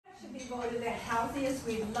be voted the healthiest.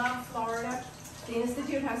 We love Florida. The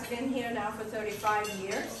Institute has been here now for 35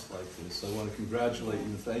 years. Like this. I want to congratulate you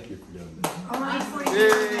and thank you for doing this. Oh,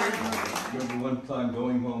 I remember one time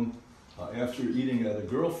going home after eating at a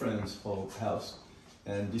girlfriend's house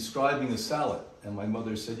and describing a salad. And my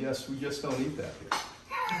mother said, yes, we just don't eat that here.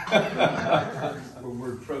 The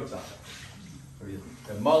word proton. You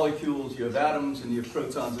have molecules, you have atoms, and you have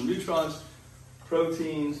protons and neutrons.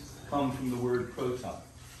 Proteins come from the word proton.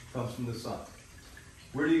 It comes from the sun.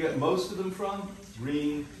 Where do you get most of them from?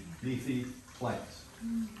 Green, leafy plants.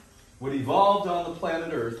 What evolved on the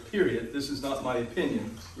planet Earth, period, this is not my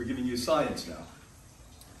opinion, we're giving you science now.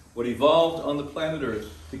 What evolved on the planet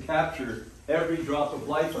Earth to capture every drop of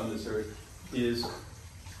life on this Earth is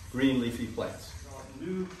green leafy plants.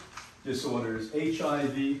 New disorders,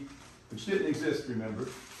 HIV, which didn't exist, remember,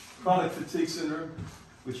 chronic fatigue syndrome,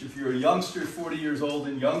 which if you're a youngster, 40 years old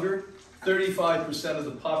and younger, 35% of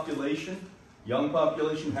the population, young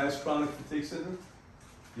population, has chronic fatigue syndrome.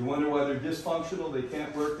 You wonder why they're dysfunctional, they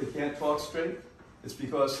can't work, they can't talk straight? It's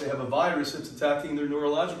because they have a virus that's attacking their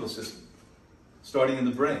neurological system, starting in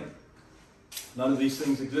the brain. None of these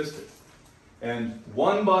things existed. And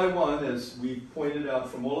one by one, as we pointed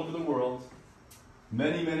out from all over the world,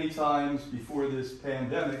 many, many times before this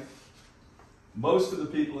pandemic, most of the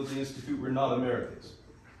people at the Institute were not Americans.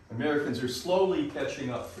 Americans are slowly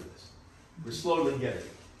catching up to this. We're slowly getting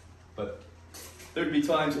it. But there'd be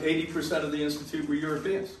times 80% of the Institute were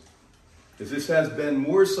Europeans. Because this has been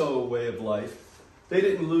more so a way of life. They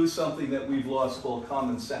didn't lose something that we've lost called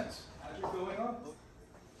common sense. Magic going on?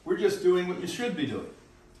 We're just doing what you should be doing.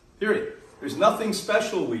 Period. There's nothing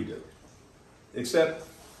special we do. Except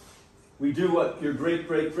we do what your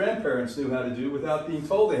great-great-grandparents knew how to do without being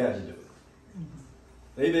told they had to do it.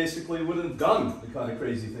 They basically wouldn't have done the kind of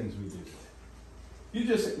crazy things we do today. You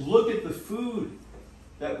just look at the food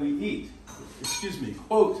that we eat. Excuse me,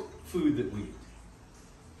 quote, food that we eat.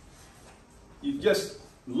 You just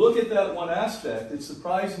look at that one aspect. It's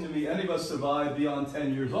surprising to me any of us survive beyond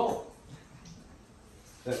 10 years old.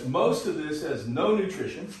 That most of this has no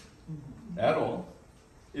nutrition at all.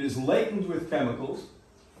 It is laden with chemicals.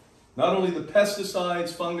 Not only the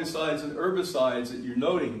pesticides, fungicides, and herbicides that you're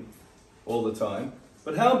noting all the time,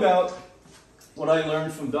 but how about what I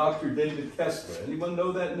learned from Dr. David Kessler? Anyone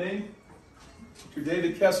know that name? Dr.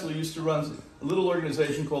 David Kessler used to run a little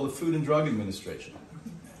organization called the Food and Drug Administration.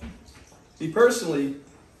 He personally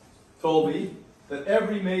told me that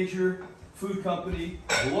every major food company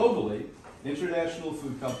globally, international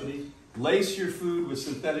food companies, lace your food with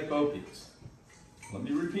synthetic opiates. Let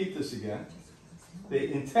me repeat this again.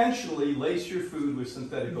 They intentionally lace your food with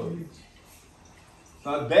synthetic opiates.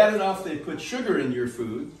 Not bad enough they put sugar in your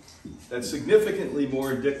food that's significantly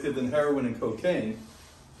more addictive than heroin and cocaine.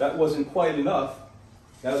 That wasn't quite enough.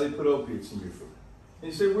 Now they put opiates in your food.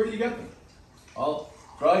 And you say, where do you get them? I'll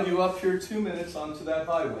drive you up here 2 minutes onto that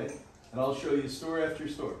highway, and I'll show you store after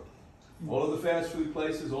store. All of the fast food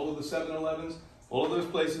places, all of the 7-Elevens, all of those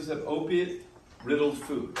places have opiate-riddled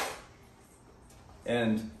food.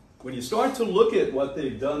 And when you start to look at what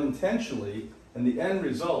they've done intentionally and the end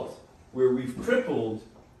result, where we've crippled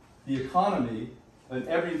the economy of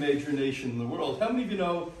every major nation in the world, how many of you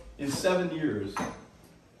know in 7 years,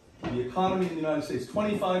 the economy in the United States,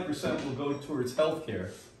 25% will go towards health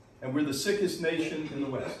care, and we're the sickest nation in the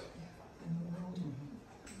West.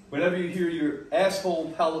 Whenever you hear your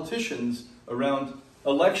asshole politicians around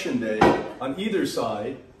election day on either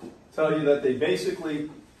side tell you that they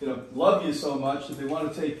basically love you so much that they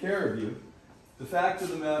want to take care of you, the fact of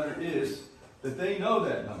the matter is that they know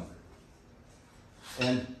that number.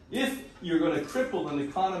 And if you're going to cripple an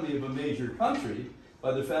economy of a major country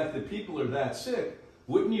by the fact that people are that sick,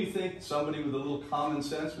 wouldn't you think somebody with a little common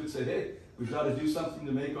sense would say, hey, we've got to do something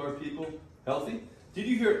to make our people healthy? Did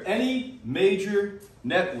you hear any major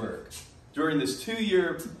network during this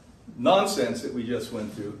 2-year nonsense that we just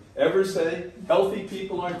went through ever say healthy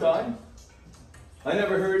people aren't dying? I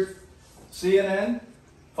never heard CNN,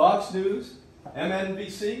 Fox News,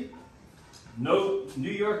 MNBC, no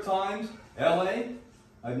New York Times, LA.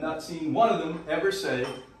 I've not seen one of them ever say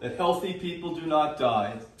that healthy people do not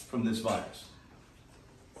die from this virus.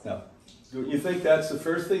 Now, don't you think that's the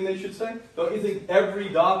first thing they should say? Don't you think every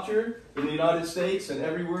doctor in the United States and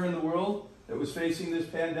everywhere in the world that was facing this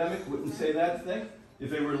pandemic wouldn't say that thing?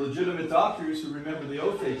 If they were legitimate doctors who remember the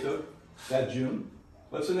oath they took that June.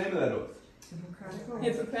 What's the name of that oath?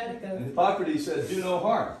 Hippocrates. And Hippocrates said, do no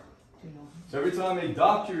harm. So every time a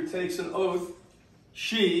doctor takes an oath,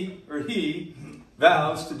 she or he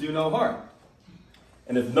vows to do no harm.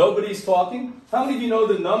 And if nobody's talking, how many of you know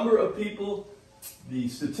the number of people, the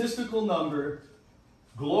statistical number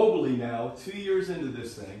globally now, 2 years into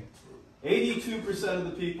this thing, 82% of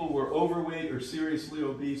the people were overweight or seriously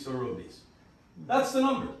obese or obese. That's the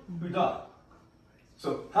number who died.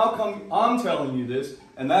 So how come I'm telling you this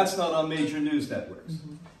and that's not on major news networks?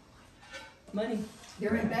 Money.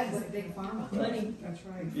 They're in bed with Big Pharma. Money. That's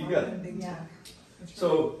right. You got it. Yeah.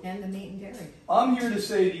 So And the meat and dairy. I'm here to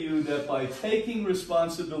say to you that by taking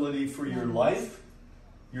responsibility for your life,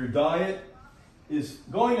 your diet is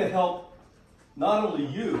going to help not only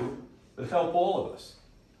you, but help all of us.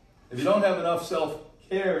 If you don't have enough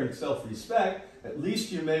self-care and self-respect, at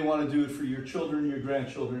least you may want to do it for your children, your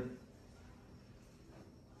grandchildren.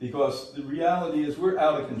 Because the reality is we're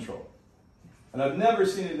out of control. And I've never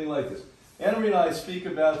seen anything like this. Anne Marie and I speak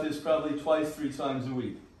about this probably twice, 3 times a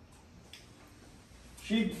week.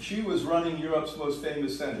 She was running Europe's most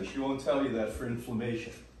famous center. She won't tell you that for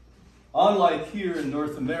inflammation. Unlike here in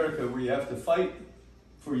North America where you have to fight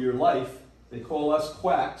for your life, they call us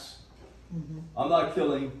quacks. I'm not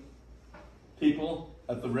killing people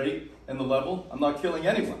at the rate and the level. I'm not killing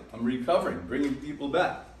anyone. I'm recovering, bringing people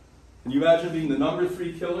back. Can you imagine being the number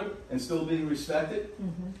 3 killer and still being respected?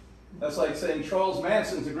 That's like saying Charles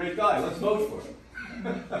Manson's a great guy. Let's vote for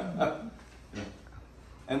him.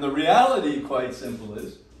 And the reality, quite simple,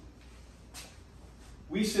 is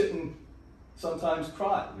we sit and sometimes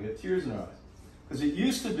cry. We have tears in our eyes. Because it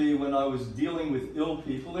used to be when I was dealing with ill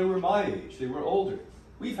people, they were my age. They were older.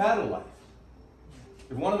 We've had a life.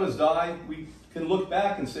 If one of us died, we can look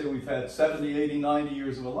back and say we've had 70, 80, 90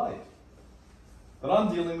 years of a life. But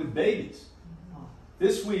I'm dealing with babies.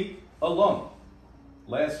 This week alone,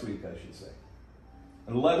 last week I should say,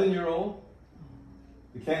 an 11-year-old,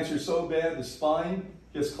 the cancer's so bad the spine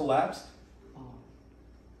just collapsed.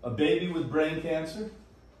 A baby with brain cancer.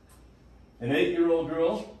 An 8-year-old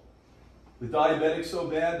girl with diabetic so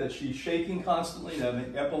bad that she's shaking constantly and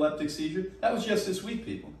having epileptic seizure. That was just this week,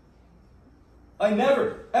 people. I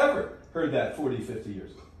never, ever heard that 40, 50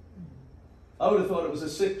 years ago. I would have thought it was a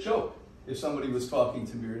sick joke if somebody was talking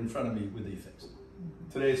to me or in front of me with these things.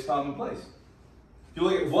 Today it's commonplace. If you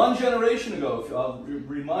look at one generation ago, I'll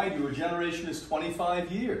remind you, a generation is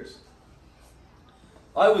 25 years.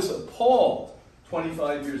 I was appalled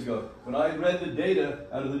 25 years ago when I read the data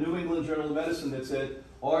out of the New England Journal of Medicine that said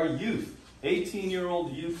our youth,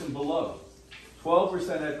 18-year-old youth and below,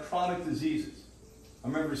 12% had chronic diseases. I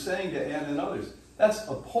remember saying to Ann and others, that's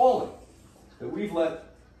appalling that we've let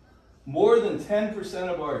more than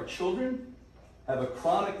 10% of our children have a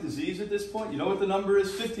chronic disease at this point. You know what the number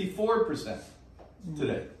is? 54%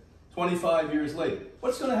 today, 25 years later.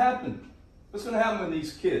 What's going to happen? What's going to happen with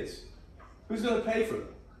these kids? Who's going to pay for them?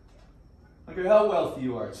 I don't care how wealthy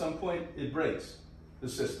you are, at some point it breaks, the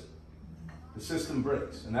system. The system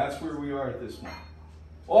breaks, and that's where we are at this point.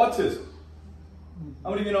 Autism. How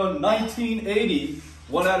many of you know in 1980,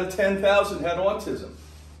 1 out of 10,000 had autism?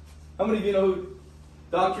 How many of you know who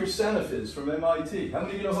Dr. Seneff is from MIT? How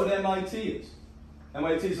many of you know what MIT is?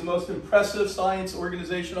 MIT is the most impressive science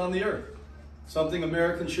organization on the earth. Something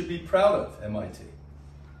Americans should be proud of, MIT.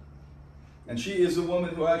 And she is a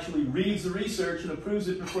woman who actually reads the research and approves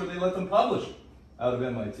it before they let them publish it out of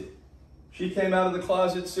MIT. She came out of the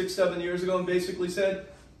closet 6, 7 years ago and basically said,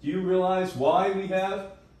 do you realize why we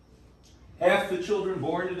have half the children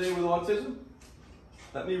born today with autism?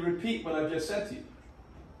 Let me repeat what I've just said to you.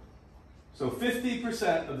 So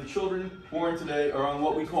 50% of the children born today are on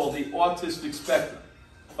what we call the autistic spectrum.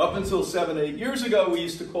 Up until 7, 8 years ago, we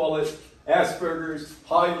used to call it Asperger's,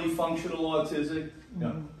 highly functional autistic,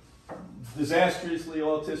 disastrously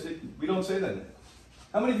autistic. We don't say that anymore.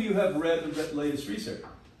 How many of you have read the latest research?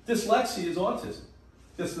 Dyslexia is autism.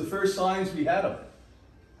 That's the first signs we had of it.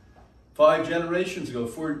 5 generations ago,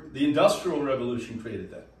 for the Industrial Revolution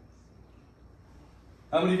created that.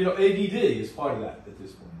 How many of you know ADD is part of that at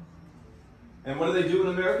this point? And what do they do in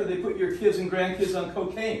America? They put your kids and grandkids on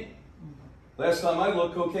cocaine. Last time I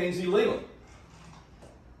looked, cocaine's illegal.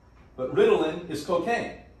 But Ritalin is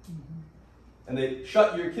cocaine. And they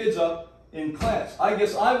shut your kids up in class. I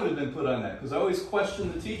guess I would have been put on that because I always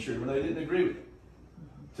questioned the teacher when I didn't agree with it.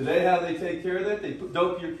 Today, how they take care of that? They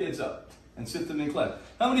dope your kids up and sit them in class.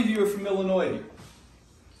 How many of you are from Illinois here?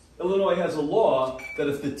 Illinois has a law that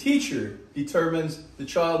if the teacher determines the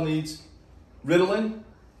child needs Ritalin,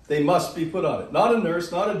 they must be put on it. Not a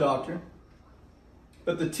nurse, not a doctor,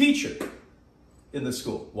 but the teacher in the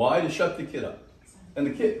school. Why? To shut the kid up. And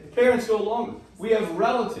the parents go along with it. We have a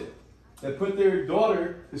relative that put their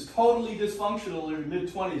daughter, who's totally dysfunctional in her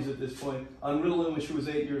mid-20s at this point, on Ritalin when she was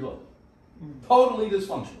 8 years old. Totally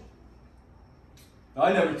dysfunctional. Now,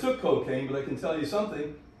 I never took cocaine, but I can tell you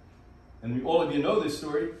something, and all of you know this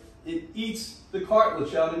story, it eats the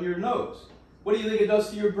cartilage out in your nose. What do you think it does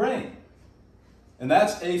to your brain? And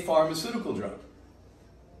that's a pharmaceutical drug.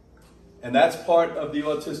 And that's part of the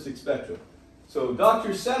autistic spectrum. So Dr.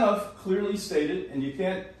 Seneff clearly stated, and you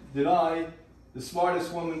can't deny the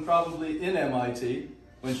smartest woman probably in MIT,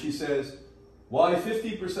 when she says, why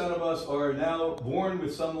 50% of us are now born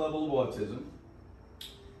with some level of autism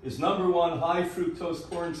is number one, high fructose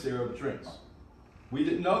corn syrup drinks. We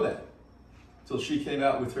didn't know that until she came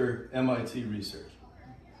out with her MIT research.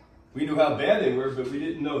 We knew how bad they were, but we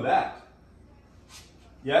didn't know that.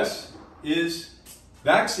 Yes, is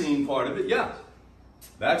vaccine part of it? Yeah,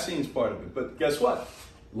 vaccine's part of it. But guess what?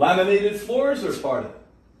 Laminated floors are part of it.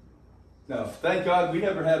 Now, thank God we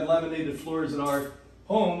never had laminated floors in our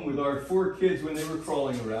home with our 4 kids when they were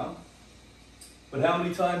crawling around. But how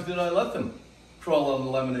many times did I let them crawl on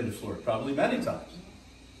the laminated floor? Probably many times.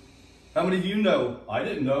 How many of you know, I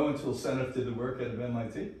didn't know until Seneff did the work at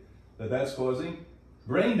MIT, that that's causing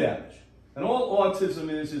brain damage. And all autism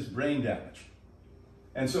is brain damage.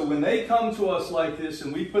 And so when they come to us like this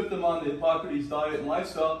and we put them on the Hippocrates diet and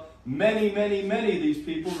lifestyle, many of these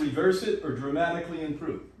people reverse it or dramatically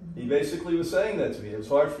improve. He basically was saying that to me. It was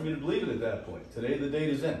hard for me to believe it at that point. Today the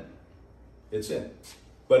data's in. It's in.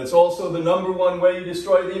 But it's also the number one way you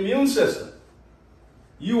destroy the immune system.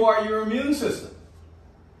 You are your immune system.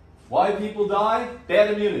 Why people die?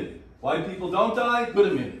 Bad immunity. Why people don't die?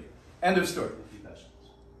 Good immunity. End of story.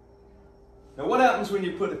 Now what happens when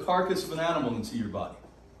you put a carcass of an animal into your body?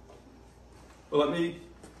 Well,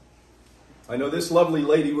 I know this lovely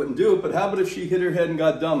lady wouldn't do it, but how about if she hit her head and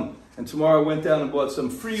got dumb and tomorrow went down and bought some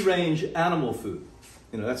free-range animal food?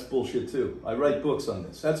 You know, that's bullshit too. I write books on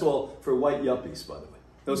this. That's all for white yuppies, by the way.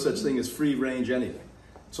 No such thing as free-range anything.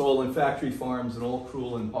 It's all in factory farms and all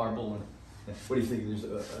cruel and horrible. And what do you think? There's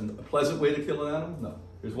a pleasant way to kill an animal? No.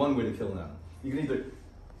 There's one way to kill an animal. You can either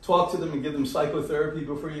talk to them and give them psychotherapy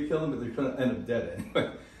before you kill them, but they're going to end up dead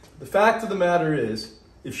anyway. The fact of the matter is,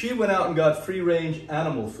 if she went out and got free-range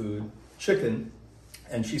animal food, chicken,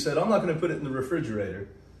 and she said, I'm not going to put it in the refrigerator,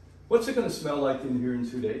 what's it going to smell like in here in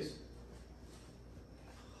 2 days?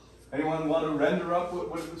 Anyone want to render up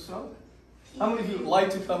what it would smell like? How many of you would like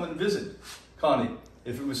to come and visit Connie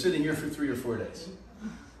if it was sitting here for 3 or 4 days?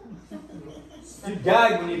 You'd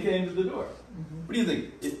gag when you came to the door. What do you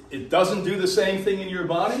think? It doesn't do the same thing in your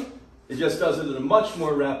body? It just does it at a much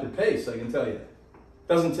more rapid pace, I can tell you that. It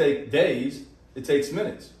doesn't take days, it takes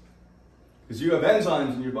minutes. Because you have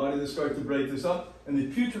enzymes in your body that start to break this up, and the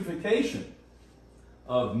putrefaction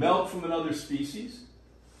of milk from another species.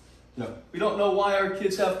 No, we don't know why our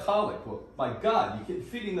kids have colic. Well, my God, you keep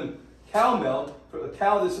feeding them cow milk for a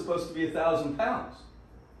cow that's supposed to be 1,000 pounds.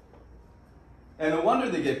 And no wonder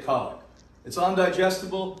they get colic. It's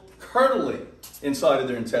undigestible, curdling inside of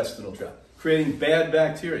their intestinal tract, creating bad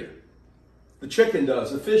bacteria. The chicken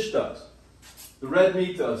does, the fish does, the red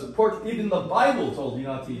meat does, the pork. Even the Bible told you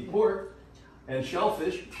not to eat pork and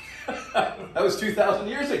shellfish. That was 2,000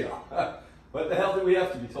 years ago. What the hell do we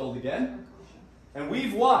have to be told again? And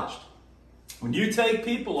we've watched. When you take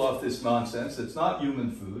people off this nonsense, it's not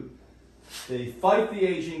human food, they fight the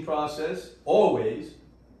aging process, always,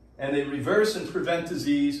 and they reverse and prevent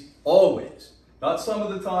disease, always. Not some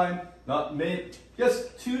of the time, not many.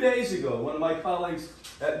 Just 2 days ago, one of my colleagues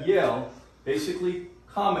at Yale basically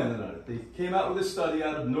commented on it. They came out with a study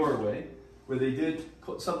out of Norway where they did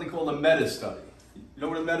something called a meta-study. You know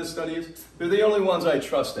what a meta-study is? They're the only ones I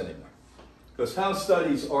trust anymore. Because how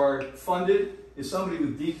studies are funded is somebody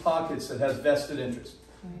with deep pockets that has vested interest.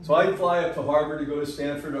 So I fly up to Harvard to go to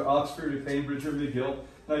Stanford or Oxford or Cambridge or McGill,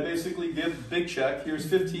 and I basically give a big check. Here's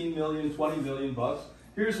 15 million, 20 million bucks.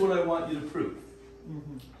 Here's what I want you to prove.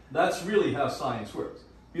 That's really how science works.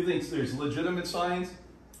 You think there's legitimate science?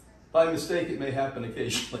 By mistake, it may happen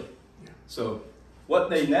occasionally. So what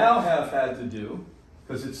they now have had to do,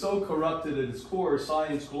 because it's so corrupted at its core,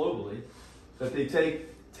 science globally, that they take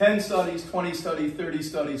 10 studies, 20 studies, 30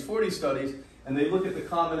 studies, 40 studies, and they look at the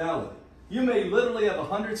commonality. You may literally have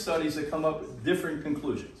 100 studies that come up with different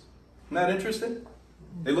conclusions. Isn't that interesting?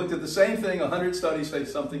 They looked at the same thing, 100 studies say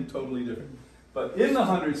something totally different. But in the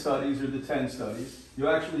 100 studies or the 10 studies, you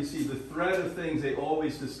actually see the thread of things they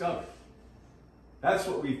always discovered. That's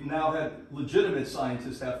what we've now had legitimate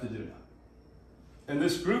scientists have to do now. And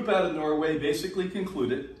this group out of Norway basically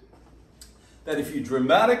concluded that if you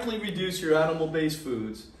dramatically reduce your animal-based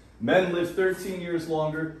foods, men live 13 years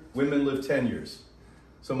longer, women live 10 years.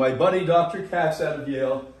 So my buddy Dr. Katz out of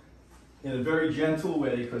Yale, in a very gentle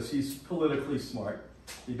way, because he's politically smart,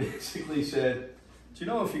 he basically said, do you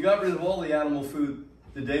know, if you got rid of all the animal food,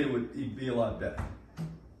 the data would be a lot better.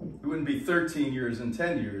 It wouldn't be 13 years and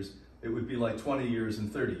 10 years, it would be like 20 years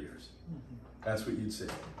and 30 years. That's what you'd see.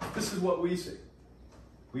 This is what we see.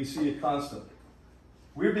 We see it constantly.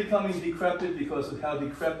 We're becoming decrepit because of how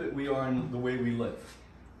decrepit we are in the way we live.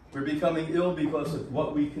 We're becoming ill because of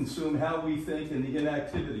what we consume, how we think, and the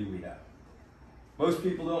inactivity we have. Most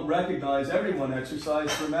people don't recognize everyone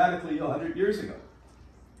exercised dramatically 100 years ago.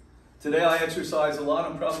 Today I exercise a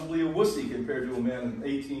lot. I'm probably a wussy compared to a man in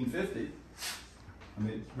 1850. I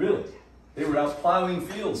mean, really. They were out plowing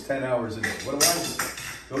fields 10 hours a day. What do I do?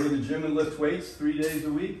 Go to the gym and lift weights 3 days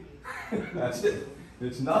a week? That's it.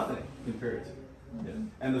 It's nothing compared to it. Yeah.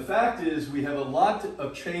 And the fact is, we have a lot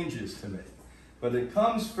of changes to make. But it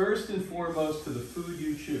comes first and foremost to the food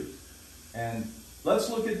you choose. And let's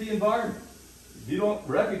look at the environment. If you don't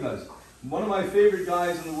recognize it, one of my favorite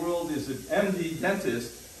guys in the world is an MD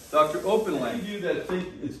dentist, Dr. Oppenlang. Any of you that think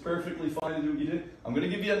it's perfectly fine to do what you did, I'm going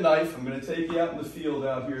to give you a knife. I'm going to take you out in the field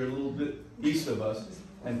out here a little bit east of us.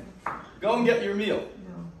 And go and get your meal.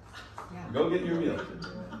 Go get your meal.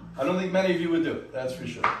 I don't think many of you would do it, that's for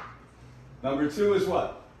sure. Number two is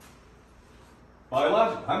what?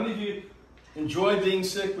 Biological. How many of you enjoy being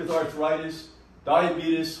sick with arthritis,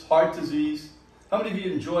 diabetes, heart disease? How many of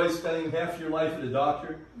you enjoy spending half your life at a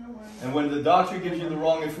doctor? No way. And when the doctor gives you the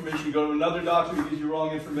wrong information, you go to another doctor who gives you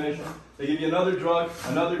wrong information. They give you another drug.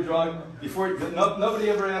 Nobody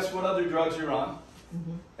ever asks what other drugs you're on.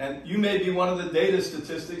 Mm-hmm. And you may be one of the data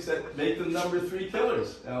statistics that make them number 3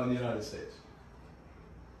 killers now in the United States.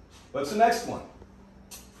 What's the next one?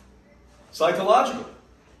 Psychological.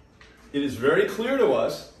 It is very clear to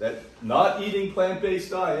us that not eating plant-based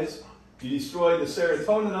diets, you destroy the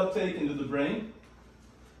serotonin uptake into the brain.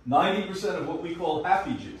 90% of what we call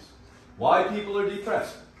happy juice. Why people are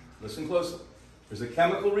depressed? Listen closely. There's a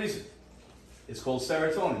chemical reason. It's called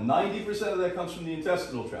serotonin. 90% of that comes from the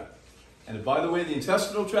intestinal tract. And by the way, the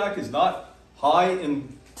intestinal tract is not high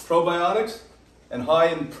in probiotics and high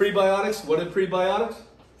in prebiotics. What are prebiotics?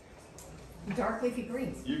 Dark leafy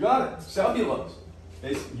greens. You got it. Cellulose.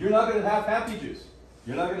 You're not going to have happy juice.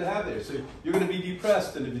 You're not going to have there. So you're going to be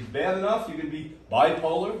depressed. And if it's bad enough, you can be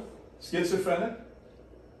bipolar, schizophrenic.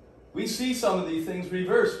 We see some of these things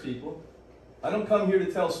reversed, people. I don't come here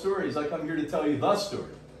to tell stories. I come here to tell you the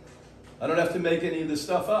story. I don't have to make any of this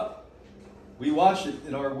stuff up. We watch it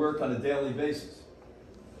in our work on a daily basis.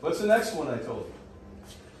 What's the next one I told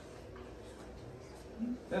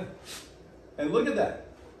you? Yeah. And look at that.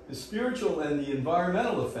 The spiritual and the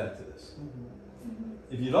environmental effect of this.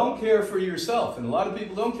 If you don't care for yourself, and a lot of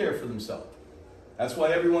people don't care for themselves, that's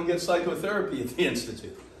why everyone gets psychotherapy at the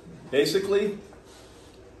Institute. Basically,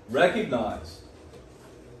 recognize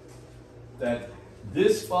that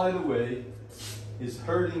this, by the way, is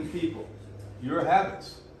hurting people. Your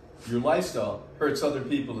habits, your lifestyle hurts other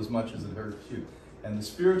people as much as it hurts you. And the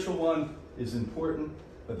spiritual one is important,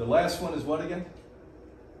 but the last one is what again?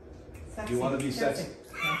 Sexy. You want to be sexy.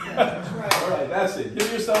 That's right. All right, that's it.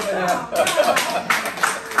 Give yourself a hand.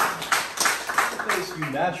 The place you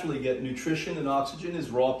naturally get nutrition and oxygen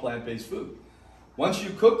is raw plant-based food. Once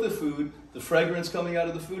you cook the food, the fragrance coming out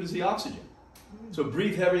of the food is the oxygen. So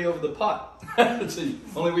breathe heavy over the pot. That's the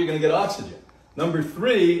only way you're going to get oxygen. Number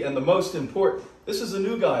 3, and the most important, this is a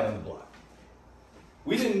new guy on the block.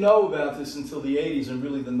 We didn't know about this until the 80s and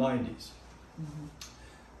really the 90s.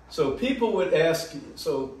 So people would ask,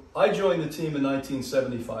 so I joined the team in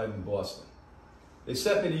 1975 in Boston. They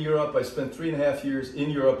sent me to Europe. I spent 3.5 years in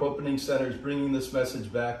Europe, opening centers, bringing this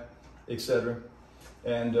message back, etc.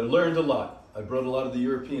 And learned a lot. I brought a lot of the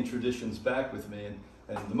European traditions back with me.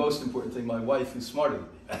 And the most important thing, my wife, who's smarter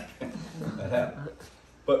than me. That happened.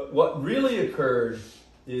 But what really occurred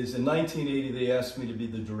is in 1980, they asked me to be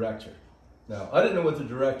the director. Now, I didn't know what the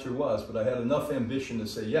director was, but I had enough ambition to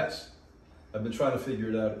say yes. I've been trying to figure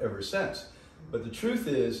it out ever since. But the truth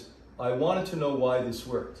is, I wanted to know why this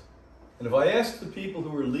worked. And if I asked the people who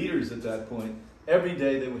were leaders at that point, every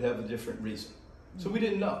day they would have a different reason. So we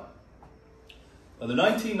didn't know. In the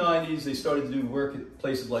 1990s, they started to do work at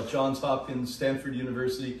places like Johns Hopkins, Stanford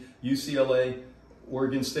University, UCLA,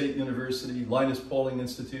 Oregon State University, Linus Pauling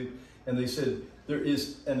Institute, and they said there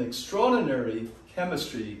is an extraordinary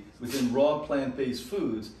chemistry within raw plant-based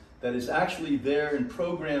foods that is actually there and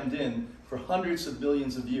programmed in for hundreds of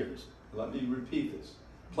millions of years. Let me repeat this.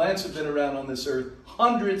 Plants have been around on this earth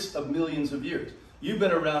hundreds of millions of years. You've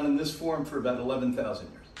been around in this form for about 11,000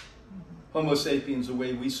 years. Homo sapiens, the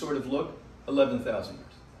way we sort of look, 11,000 years.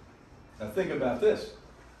 Now think about this.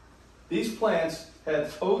 These plants had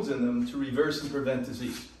codes in them to reverse and prevent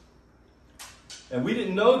disease. And we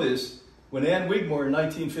didn't know this when Ann Wigmore in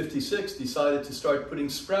 1956 decided to start putting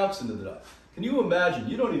sprouts into the diet. Can you imagine?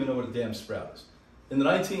 You don't even know what a damn sprout is. In the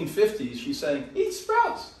 1950s, she's saying, eat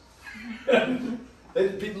sprouts.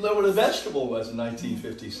 People know what a vegetable was in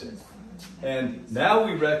 1956. And now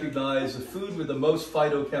we recognize the food with the most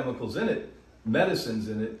phytochemicals in it, medicines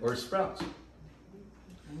in it, or sprouts.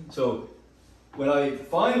 So when I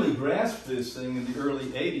finally grasped this thing in the early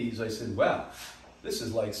 80s, I said, wow, this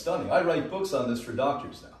is like stunning. I write books on this for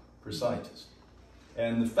doctors now, for scientists.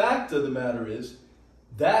 And the fact of the matter is,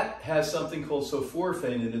 that has something called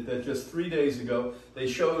sulforaphane in it that just 3 days ago, they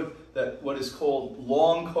showed that what is called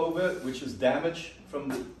long COVID, which is damage from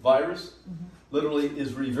the virus, literally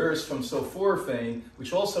is reversed from sulforaphane,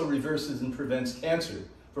 which also reverses and prevents cancer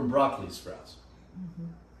from broccoli sprouts.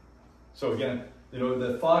 So again, you know,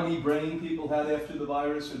 the foggy brain people had after the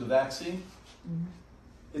virus or the vaccine,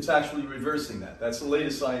 it's actually reversing that. That's the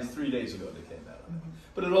latest science 3 days ago that came out of it.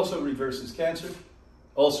 But it also reverses cancer,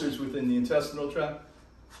 ulcers within the intestinal tract.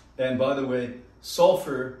 And by the way,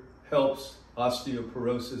 sulfur helps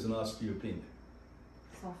osteoporosis and osteopenia.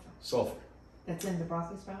 Sulfur. That's in the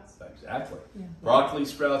broccoli sprouts? Exactly. Yeah. Broccoli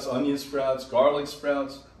sprouts, onion sprouts, garlic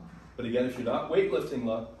sprouts. But again, if you're not weightlifting,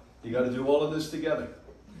 you got to do all of this together.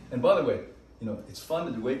 And by the way, you know, it's fun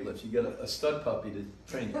to do weightlift. You get a stud puppy to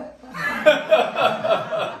train you.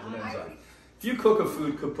 If you cook a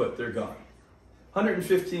food kaput, they're gone.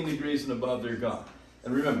 115 degrees and above, they're gone.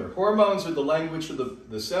 And remember, hormones are the language of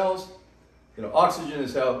the cells. You know, oxygen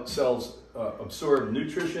is how cells absorb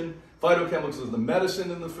nutrition. Phytochemicals are the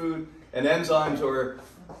medicine in the food. And enzymes are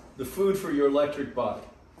the food for your electric body.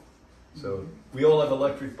 So we all have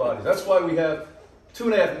electric bodies. That's why we have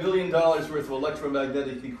 $2.5 million worth of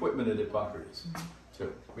electromagnetic equipment at Hippocrates.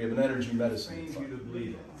 So we have an energy medicine. Trains you to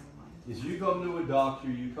believe it. Is you come to a doctor,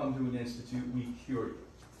 you come to an institute, we cure you.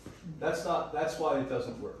 That's why it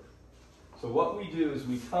doesn't work. So what we do is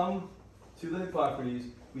we come to the Hippocrates,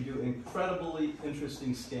 we do incredibly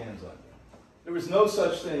interesting scans on you. There was no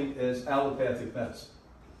such thing as allopathic medicine.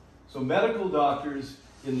 So medical doctors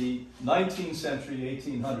in the 19th century,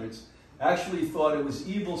 1800s, actually thought it was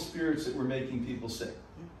evil spirits that were making people sick.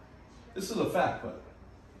 This is a fact, by the way.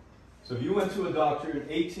 So if you went to a doctor in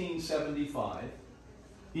 1875,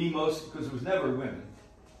 because it was never women,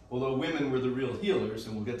 although women were the real healers,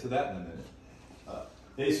 and we'll get to that in a minute,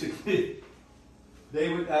 basically,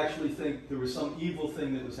 they would actually think there was some evil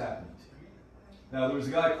thing that was happening to you. Now, there was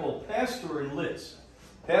a guy called Pasteur and Lis.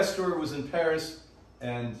 Pasteur was in Paris,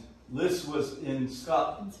 and Lis was in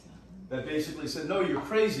Scotland. That basically said, no, you're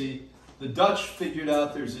crazy. The Dutch figured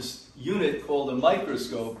out there's this unit called a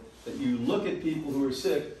microscope that you look at people who are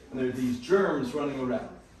sick, and there are these germs running around.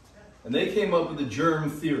 And they came up with the germ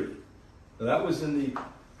theory. Now, that was in the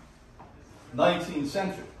 19th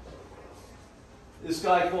century. This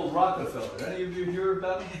guy called Rockefeller. Any of you hear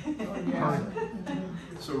about him? Oh, yeah.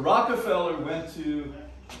 So Rockefeller went to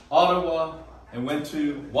Ottawa and went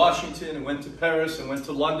to Washington and went to Paris and went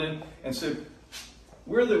to London and said,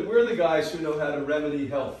 we're the guys who know how to remedy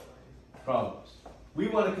health problems. We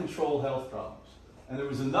want to control health problems. And there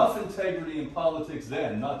was enough integrity in politics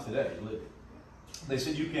then, not today, really. They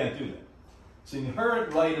said, you can't do that. It's the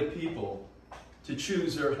inherent right of people to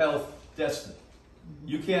choose their health destiny.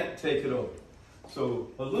 You can't take it over.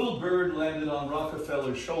 So a little bird landed on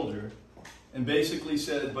Rockefeller's shoulder and basically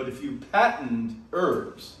said, but if you patent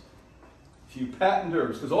herbs,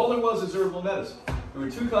 because all there was is herbal medicine. There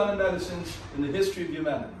were two kinds of medicines in the history of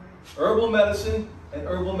humanity. Herbal medicine and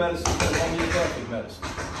homeopathic medicine.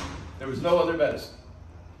 There was no other medicine.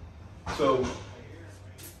 So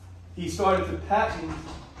he started to patent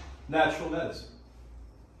natural medicine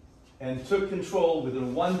and took control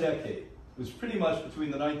within 1 decade. It was pretty much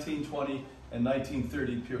between the 1920 and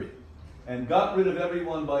 1930 period. And got rid of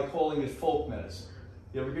everyone by calling it folk medicine.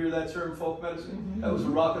 You ever hear that term, folk medicine? Mm-hmm. That was a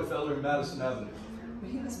Rockefeller in Madison Avenue.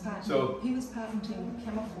 He was patenting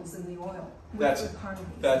chemicals in the oil. That's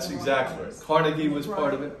exactly right. Carnegie was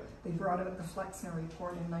part of it. They brought out the Flexner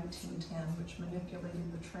Report in 1910, which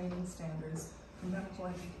manipulated the training standards for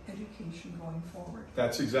medical education going forward.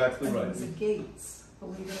 That's exactly right. And it was a Gates,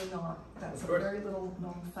 believe it or not. That's a very little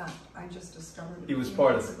known fact. I just discovered it he was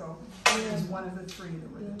part of it. ago. He was one of the three. There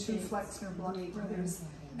were the two Flexner brothers,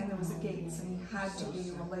 and there was a Gates, and he had to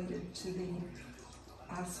be related to the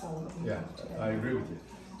asshole that we have today. I agree with you.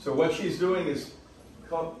 So what she's doing is,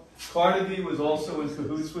 Carnegie was also in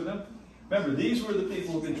cahoots with him. Remember, these were the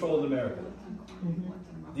people who controlled America.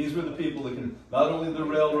 These were the people that can, not only the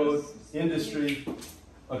railroad, industry,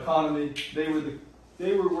 economy,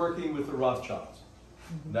 they were working with the Rothschilds.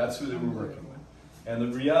 That's who they were working with. And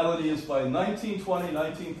the reality is by 1920,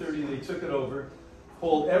 1930, they took it over,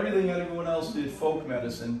 called everything everyone else did folk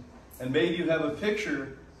medicine, and made you have a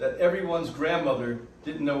picture that everyone's grandmother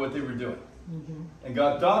didn't know what they were doing. And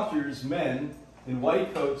got doctors, men, in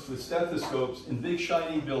white coats with stethoscopes in big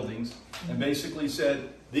shiny buildings and basically said,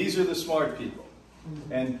 these are the smart people.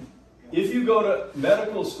 And if you go to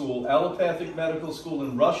medical school, allopathic medical school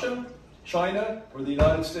in Russia, China, or the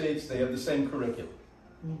United States, they have the same curriculum.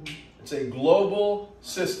 It's a global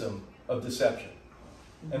system of deception.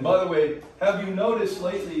 And by the way, have you noticed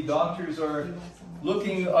lately doctors are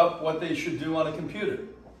looking up what they should do on a computer?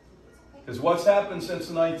 Because what's happened since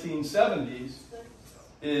the 1970s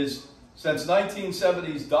is, since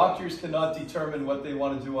 1970s, doctors cannot determine what they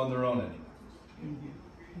want to do on their own anymore.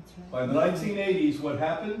 By the 1980s, what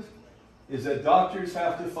happened is that doctors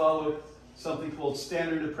have to follow something called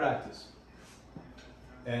standard of practice.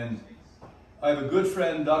 And I have a good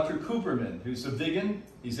friend, Dr. Cooperman, who's a vegan.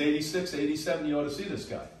 He's 86, 87. You ought to see this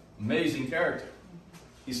guy. Amazing character.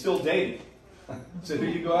 He's still dating. So who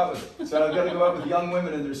do you go out with? So I've got to go out with young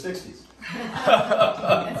women in their 60s.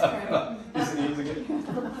 That's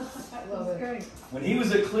Great. When he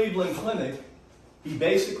was at Cleveland Clinic, he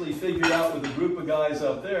basically figured out with a group of guys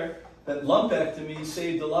up there that lumpectomy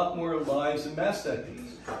saved a lot more lives than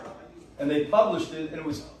mastectomies. And they published it, and it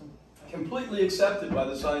was completely accepted by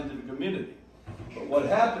the scientific community. But what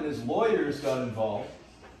happened is lawyers got involved,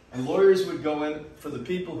 and lawyers would go in for the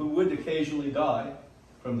people who would occasionally die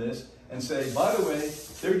from this and say, by the way,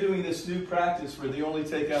 they're doing this new practice where they only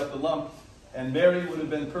take out the lump, and Mary would have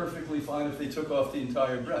been perfectly fine if they took off the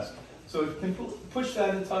entire breast. So it can push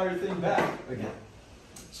that entire thing back again.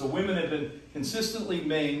 So women have been consistently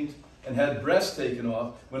maimed and had breasts taken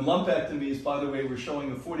off, when lumpectomies, by the way, were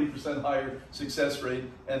showing a 40% higher success rate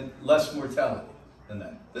and less mortality than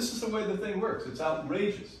that. This is the way the thing works. It's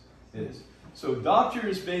outrageous. It is. So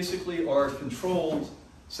doctors basically are controlled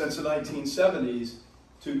since the 1970s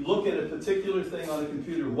to look at a particular thing on a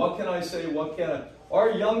computer. What can I say? What can I?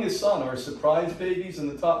 Our youngest son, our surprise baby's in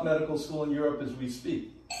the top medical school in Europe as we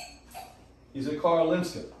speak. He's at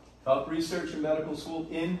Karolinska, top research and medical school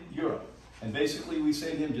in Europe. And basically we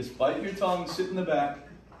say to him, just bite your tongue, sit in the back.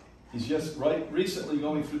 He's just recently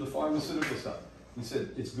going through the pharmaceutical stuff. We said,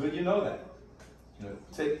 it's good you know that. You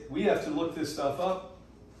know, we have to look this stuff up,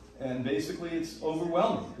 and basically it's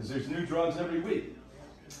overwhelming because there's new drugs every week.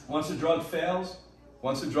 Once a drug fails,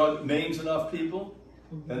 once a drug maims enough people,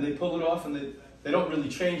 then they pull it off, and they don't really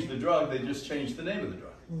change the drug, they just change the name of the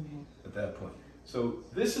drug at that point. So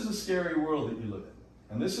this is a scary world that you live in.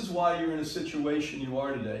 And this is why you're in a situation you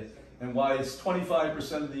are today, and why it's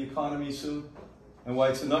 25% of the economy soon, and why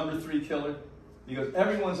it's the #3 killer, because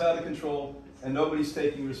everyone's out of control, and nobody's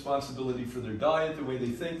taking responsibility for their diet, the way they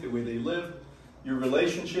think, the way they live, your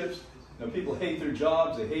relationships. You know, people hate their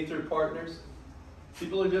jobs, they hate their partners.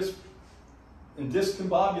 People are just in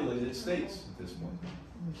discombobulated states at this point.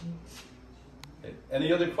 Okay.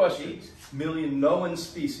 Any other questions? Million known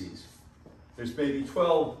species. There's maybe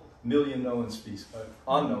 12 million known species,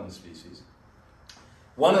 unknown species.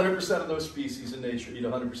 100% of those species in nature eat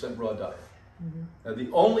 100% raw diet. Now,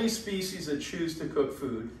 the only species that choose to cook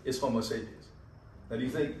food is Homo sapiens. Now, do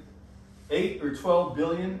you think 8 or 12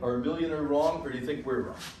 billion or a million are wrong, or do you think we're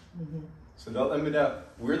wrong? So don't let me down.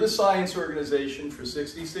 We're the science organization for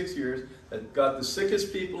 66 years that got the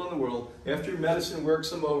sickest people in the world. After medicine works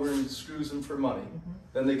them over and screws them for money,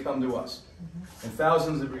 then they come to us. And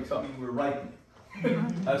thousands of becoming, we're ripening.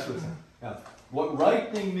 That's what's happening. Now, what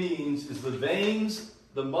ripening means is the veins,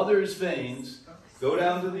 the mother's veins, go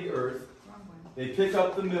down to the earth. They pick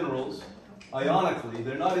up the minerals. Ionically,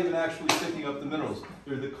 they're not even actually picking up the minerals.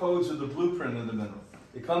 They're the codes of the blueprint of the mineral.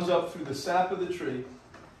 It comes up through the sap of the tree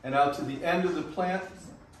and out to the end of the plant,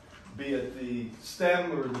 be it the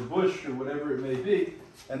stem or the bush or whatever it may be,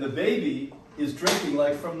 and the baby is drinking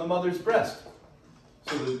like from the mother's breast.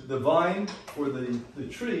 So the vine or the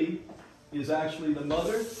tree is actually the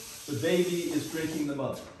mother. The baby is drinking the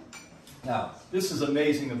mother. Now, this is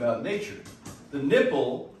amazing about nature. The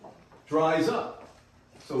nipple dries up.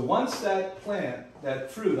 So once that plant, that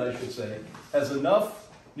fruit I should say, has enough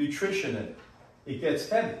nutrition in it, it gets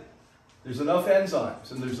heavy. There's enough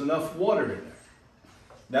enzymes and there's enough water in there.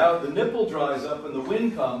 Now the nipple dries up and the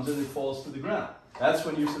wind comes and it falls to the ground. That's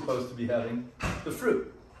when you're supposed to be having the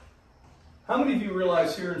fruit. How many of you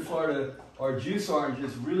realize here in Florida our juice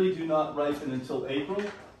oranges really do not ripen until April?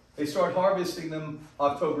 They start harvesting them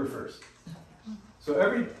October 1st. So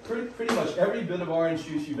pretty much every bit of orange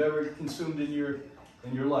juice you've ever consumed in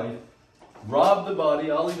your life rob the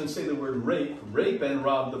body, I'll even say the word rape and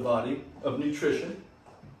rob the body of nutrition.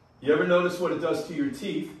 You ever notice what it does to your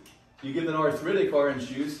teeth? You give an arthritic orange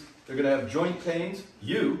juice, they're going to have joint pains.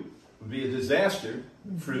 You would be a disaster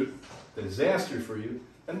fruit, disaster for you.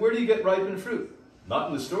 And where do you get ripened fruit? Not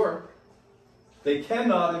in the store. They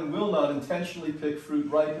cannot and will not intentionally pick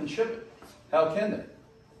fruit ripe and ship it. How can they?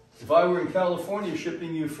 If I were in California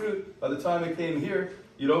shipping you fruit, by the time it came here,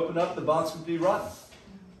 you'd open up, the box would be rotten.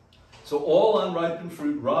 So all unripened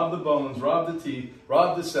fruit, rob the bones, rob the teeth,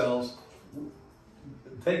 rob the cells,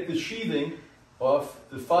 take the sheathing off,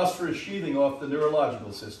 the phosphorus sheathing off the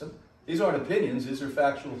neurological system. These aren't opinions, these are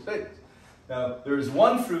factual statements. Now, there is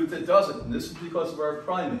one fruit that doesn't, and this is because of our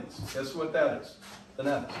primates. Guess what that is?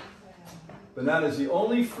 Bananas. Banana is the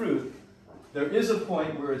only fruit. There is a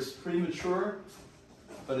point where it's premature,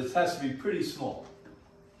 but it has to be pretty small.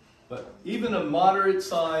 But even a moderate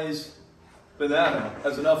size banana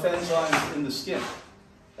has enough enzymes in the skin.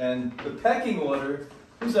 And the pecking order,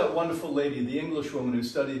 who's that wonderful lady, the English woman who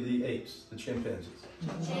studied the apes, the chimpanzees?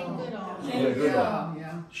 Jane Goodall. Yeah, Goodall.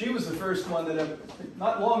 She was the first one that,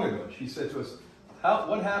 not long ago, she said to us,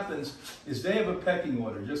 what happens is they have a pecking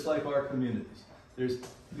order, just like our communities. There's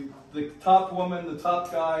the top woman, the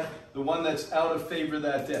top guy, the one that's out of favor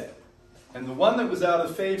that day. And the one that was out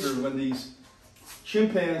of favor when these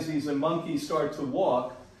chimpanzees and monkeys start to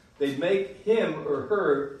walk, they'd make him or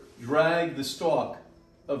her drag the stalk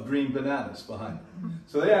of green bananas behind them.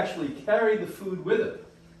 So they actually carry the food with it.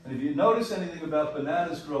 And if you notice anything about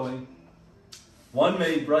bananas growing, one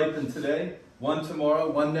may ripen today, one tomorrow,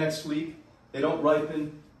 one next week. They don't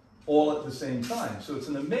ripen all at the same time. So it's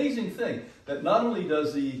an amazing thing that not only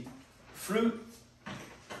does the fruit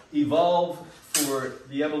evolve for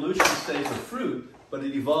the evolution state of fruit, but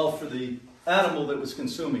it evolved for the animal that was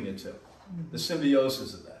consuming it too. The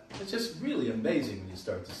symbiosis of that. It's just really amazing when you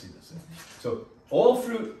start to see this. So all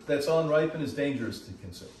fruit that's unripened is dangerous to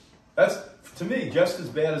consume. That's, to me, just as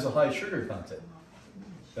bad as a high sugar content.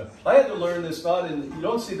 Now, I had to learn this you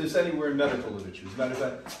don't see this anywhere in medical literature. As a matter of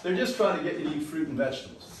fact, they're just trying to get you to eat fruit and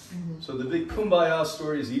vegetables. So the big kumbaya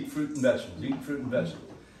story is eat fruit and vegetables, eat fruit and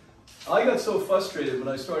vegetables. I got so frustrated when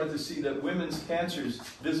I started to see that women's cancers,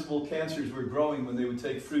 visible cancers, were growing when they would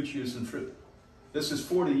take fruit juice and fruit. This is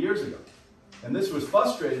 40 years ago. And this was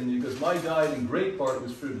frustrating because my diet in great part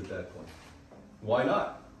was fruit at that point. Why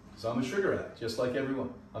not? Because I'm a sugar addict, just like everyone.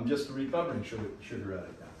 I'm just a recovering sugar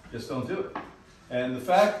addict now. Just don't do it. And the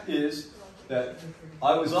fact is that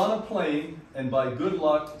I was on a plane and by good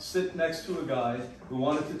luck sit next to a guy who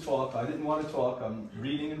wanted to talk. I didn't want to talk. I'm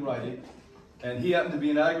reading and writing. And he happened to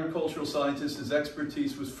be an agricultural scientist. His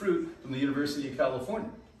expertise was fruit from the University of California.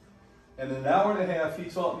 And in an hour and a half, he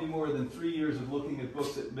taught me more than 3 years of looking at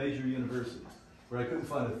books at major universities where I couldn't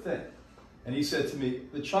find a thing. And he said to me,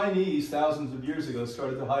 the Chinese, thousands of years ago,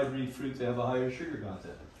 started to hybrid fruit to have a higher sugar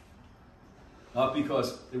content. Not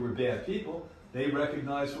because they were bad people. They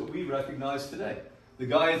recognized what we recognize today. The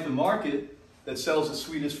guy at the market that sells the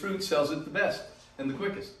sweetest fruit sells it the best and the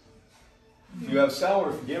quickest. If you have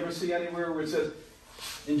sour fruit, do you ever see anywhere where it says,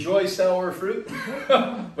 enjoy sour fruit?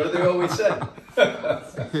 What do they always say?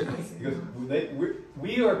 Because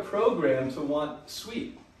we are programmed to want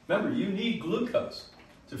sweet. Remember, you need glucose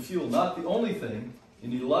to fuel, not the only thing, you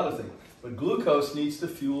need a lot of things, but glucose needs to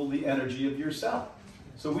fuel the energy of your cell.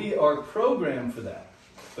 So we are programmed for that.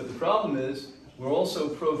 But the problem is, we're also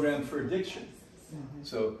programmed for addiction.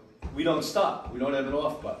 So we don't stop. We don't have an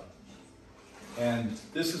off button. And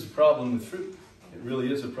this is a problem with fruit. It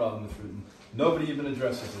really is a problem with fruit. Nobody even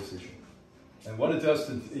addresses this issue. And what it does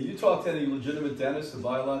to, you talk to any legitimate dentist, a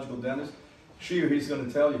biological dentist, she or he's going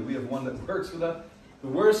to tell you, we have one that works with that. The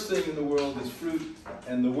worst thing in the world is fruit,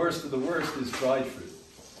 and the worst of the worst is dried fruit.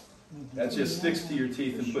 That just sticks to your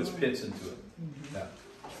teeth and puts pits into it.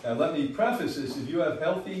 Now let me preface this. If you have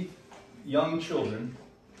healthy young children,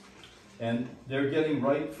 and they're getting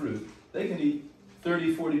ripe fruit, they can eat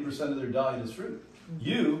 30–40% of their diet is fruit.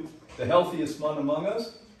 You, the healthiest one among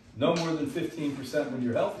us, no more than 15% when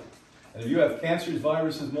you're healthy. And if you have cancers,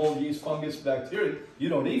 viruses, mold, yeast, fungus, bacteria, you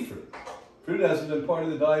don't eat fruit. Fruit hasn't been part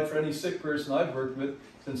of the diet for any sick person I've worked with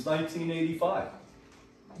since 1985.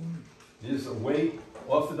 It is a way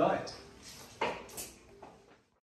off the diet.